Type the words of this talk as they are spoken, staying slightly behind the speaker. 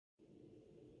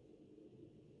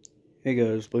Hey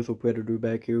guys, Lethal Predator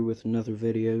back here with another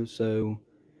video. So,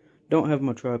 don't have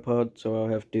my tripod, so I'll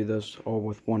have to do this all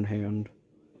with one hand.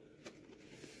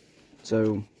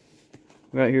 So,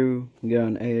 right here, we got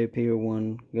an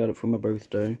AAP01, got it for my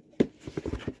birthday.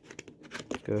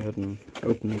 Go ahead and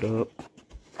open it up.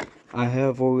 I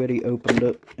have already opened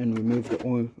it and removed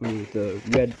the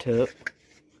red tip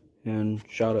and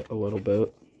shot it a little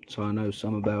bit, so I know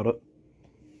some about it.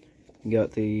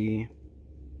 Got the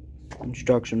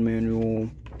instruction manual,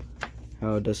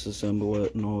 how to disassemble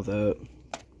it and all that.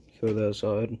 Throw that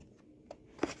aside.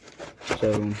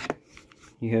 So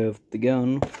you have the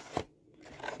gun.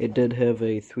 It did have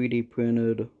a 3D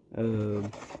printed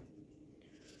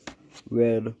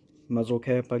red muzzle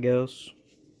cap, I guess.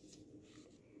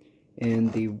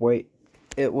 And the weight,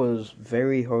 it was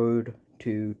very hard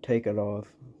to take it off.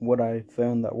 What I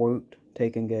found that worked,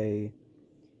 taking a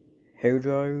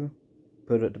hairdryer,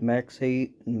 put it to max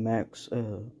heat and max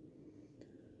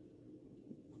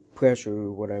pressure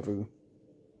or whatever,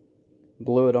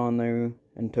 blew it on there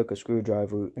and took a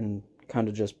screwdriver and kind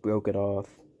of just broke it off.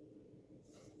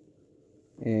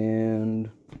 And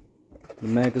the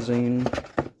magazine,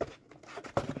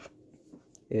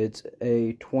 it's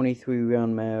a 23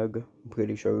 round mag, I'm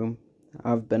pretty sure.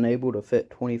 I've been able to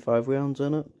fit 25 rounds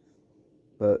in it,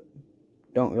 but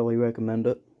don't really recommend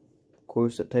it. Of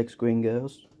course, it takes green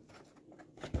gas.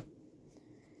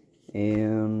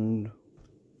 And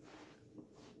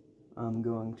I'm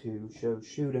going to show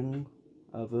shooting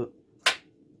of it.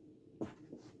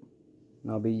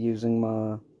 And I'll be using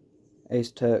my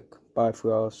Ace Tech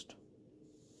Bifrost.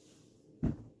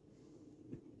 And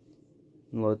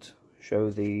let's show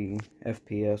the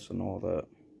FPS and all that.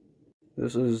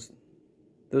 This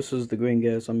is the green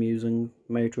gas I'm using,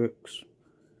 Matrix.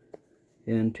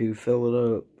 And to fill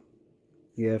it up,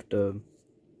 you have to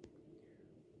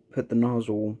put the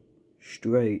nozzle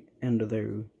straight into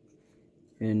there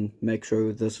and make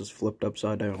sure this is flipped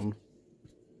upside down.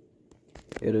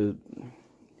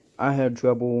 I had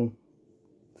trouble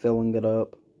filling it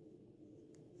up.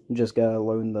 Just gotta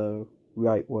learn the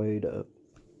right way to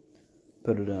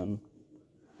put it in.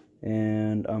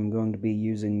 And I'm going to be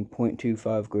using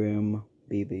 0.25 gram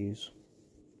BBs.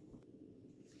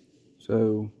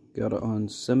 So, got it on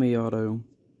semi-auto,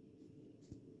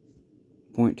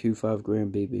 0.25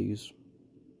 gram BBs.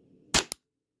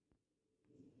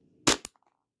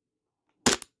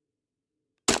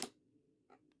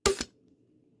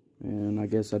 And I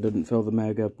guess I didn't fill the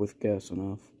mag up with gas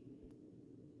enough.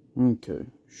 Okay,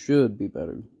 should be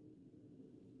better.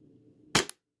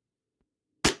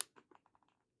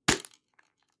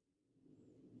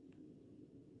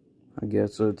 I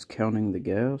guess it's counting the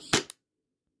gas.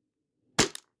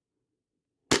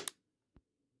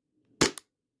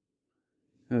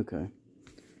 Okay.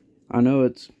 I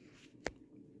know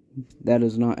that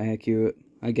is not accurate.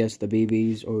 I guess the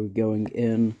BBs are going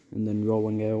in and then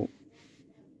rolling out.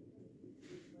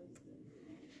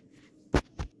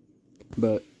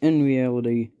 But in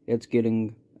reality, it's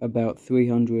getting about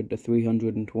 300 to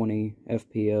 320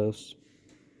 FPS.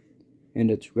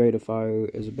 And its rate of fire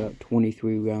is about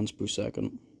 23 rounds per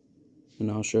second.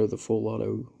 And I'll show the full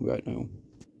auto right now.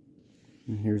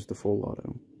 And here's the full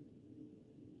auto.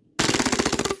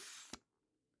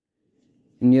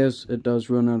 And yes, it does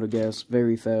run out of gas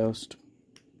very fast.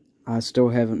 I still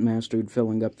haven't mastered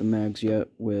filling up the mags yet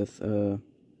with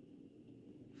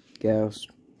gas.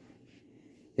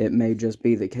 It may just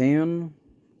be the can,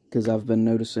 because I've been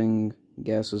noticing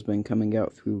gas has been coming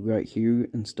out through right here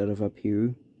instead of up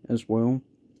here as well.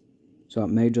 So it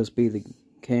may just be the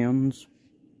cans.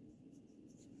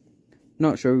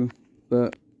 Not sure,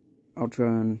 but I'll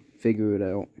try and figure it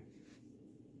out.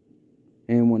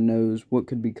 Anyone knows what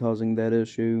could be causing that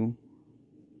issue,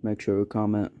 make sure to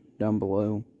comment down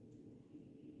below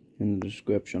in the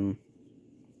description.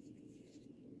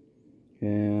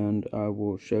 And I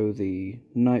will show the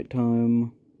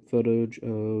nighttime footage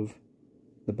of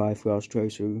the Bifrost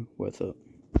Tracer with it.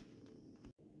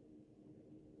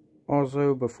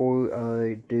 Also, before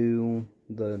I do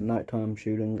the nighttime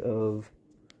shooting of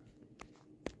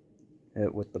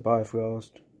it with the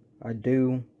Bifrost, I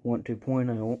do want to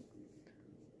point out,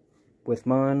 with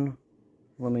mine,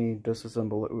 let me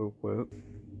disassemble it real quick.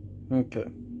 Okay.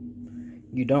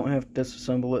 You don't have to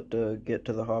disassemble it to get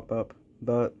to the hop up,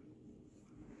 but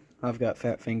I've got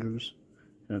fat fingers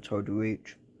and it's hard to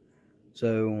reach.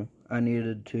 So I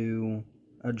needed to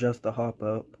adjust the hop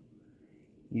up.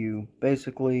 You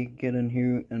basically get in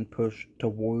here and push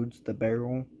towards the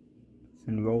barrel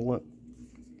and roll it.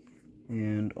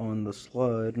 And on the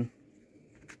slide,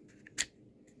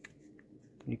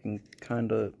 you can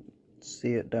kind of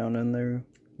see it down in there.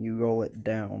 You roll it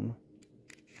down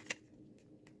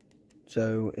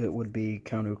so it would be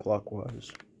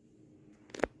counterclockwise.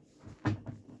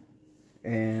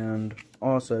 And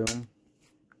also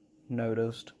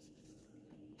noticed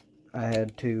I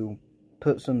had to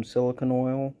put some silicone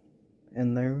oil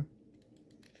in there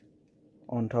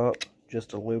on top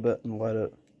just a little bit and let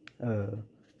it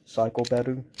cycle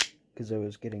better, because it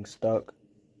was getting stuck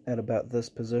at about this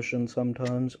position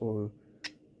sometimes, or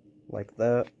like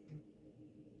that.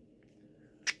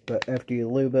 But after you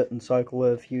lube it and cycle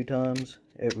it a few times,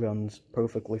 it runs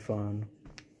perfectly fine.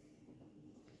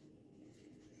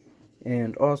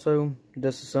 And also,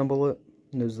 disassemble it.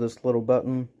 There's this little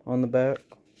button on the back.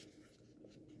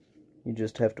 You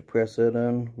just have to press it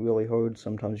in really hard.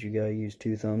 Sometimes you gotta use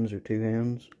 2 thumbs or 2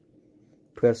 hands.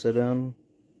 Press it in,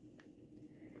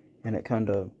 and it kind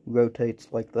of rotates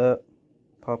like that.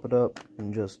 Pop it up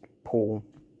and just pull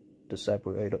to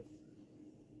separate it.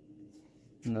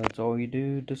 And that's all you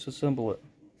do, disassemble it.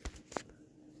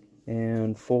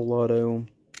 And full auto,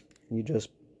 you just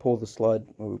pull the slide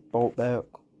or bolt back,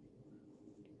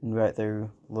 and right there,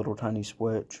 little tiny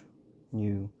switch.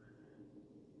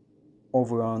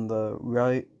 Over on the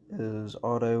right is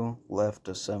auto, left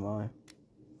is semi.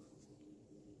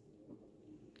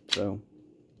 So,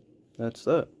 that's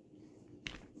that.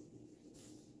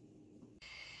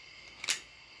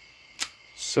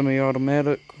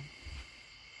 Semi-automatic.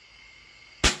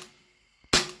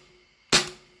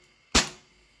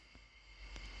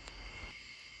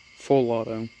 Full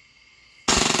auto.